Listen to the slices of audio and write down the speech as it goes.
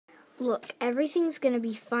Look, everything's gonna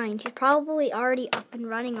be fine. She's probably already up and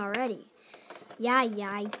running already. Yeah,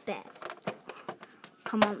 I bet.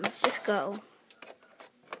 Come on, let's just go.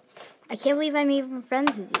 I can't believe I'm even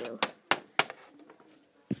friends with you.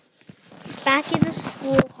 Back in the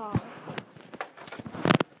school hall.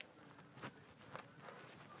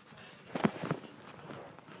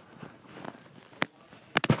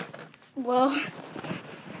 Whoa.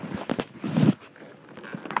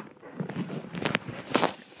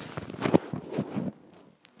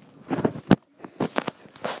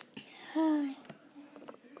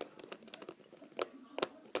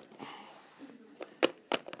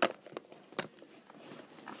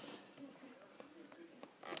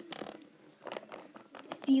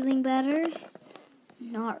 Feeling better?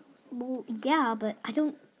 Not, well, yeah, but I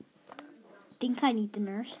don't think I need the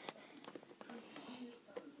nurse.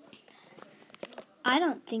 I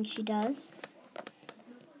don't think she does.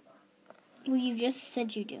 Well, you just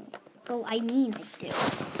said you do. Well, I mean I do.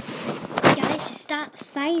 Guys, just stop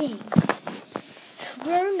fighting.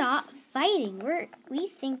 We're not fighting. We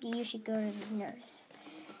think you should go to the nurse.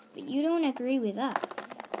 But you don't agree with us.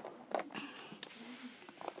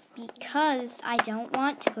 Because I don't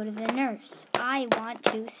want to go to the nurse. I want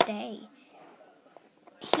to stay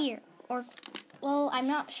here. Or, well, I'm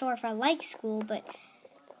not sure if I like school, but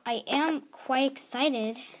I am quite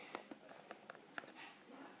excited.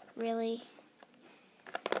 Really.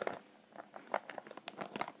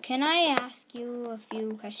 Can I ask you a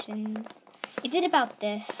few questions? Is it about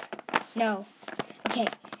this? No. Okay.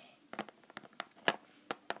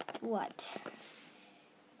 What?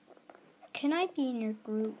 Can I be in your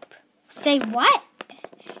group? Say what?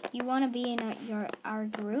 You want to be in our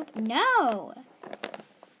group? No.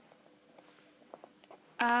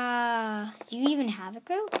 Do you even have a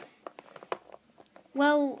group?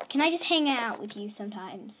 Well, can I just hang out with you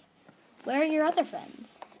sometimes? Where are your other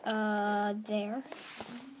friends? There.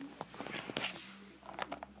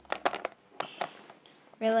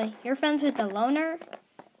 Really? You're friends with the loner?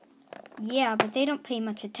 Yeah, but they don't pay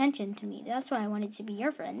much attention to me. That's why I wanted to be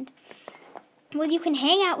your friend. Well, you can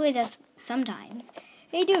hang out with us sometimes.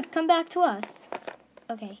 Hey, dude, come back to us.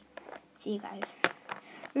 Okay. See you guys.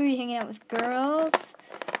 Ooh, you hanging out with girls?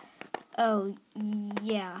 Oh,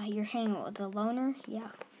 yeah. You're hanging out with the loner? Yeah,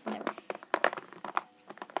 whatever.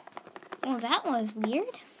 Well, that was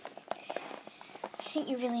weird. I think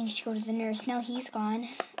you really need to go to the nurse. No, he's gone.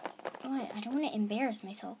 What? I don't want to embarrass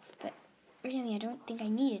myself, but really, I don't think I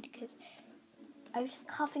need it because I was just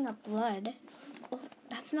coughing up blood. Well,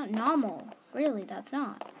 that's not normal. Really, that's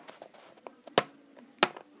not.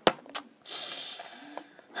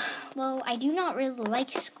 Well, I do not really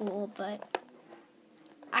like school, but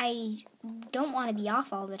I don't want to be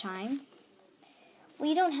off all the time. Well,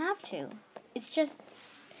 you don't have to. It's just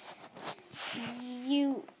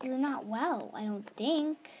you're not well, I don't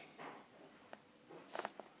think.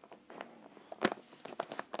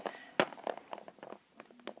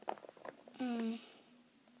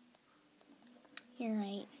 You're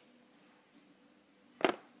right.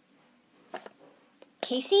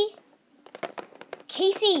 Casey?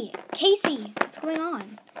 Casey! What's going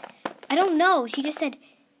on? I don't know. She just said,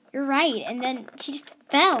 you're right, and then she just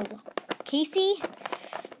fell. Casey?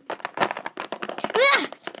 Ah!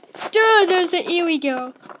 Dude, there's the Ewe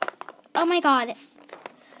girl. Oh my god.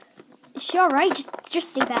 Is she alright? Just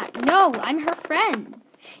stay back. No, I'm her friend.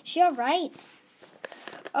 Is she alright?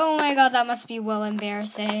 Oh my god, that must be well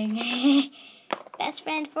embarrassing. Best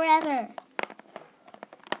friend forever.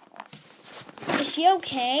 Is she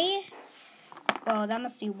okay? Oh, that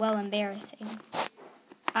must be well embarrassing.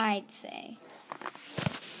 I'd say.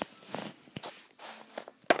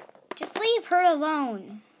 Just leave her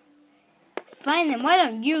alone. Fine then, why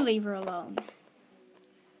don't you leave her alone?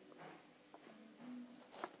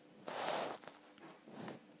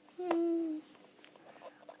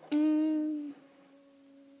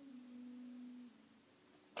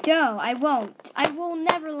 No, I won't. I will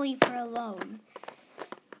never leave her alone.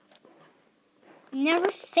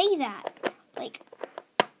 Never say that. Like,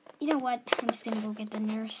 you know what? I'm just gonna go get the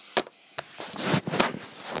nurse.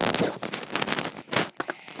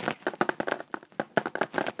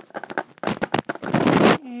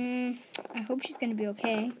 I hope she's gonna be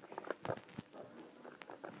okay.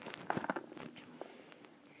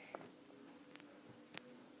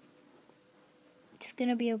 It's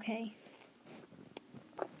gonna be okay.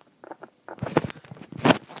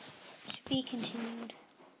 To be continued.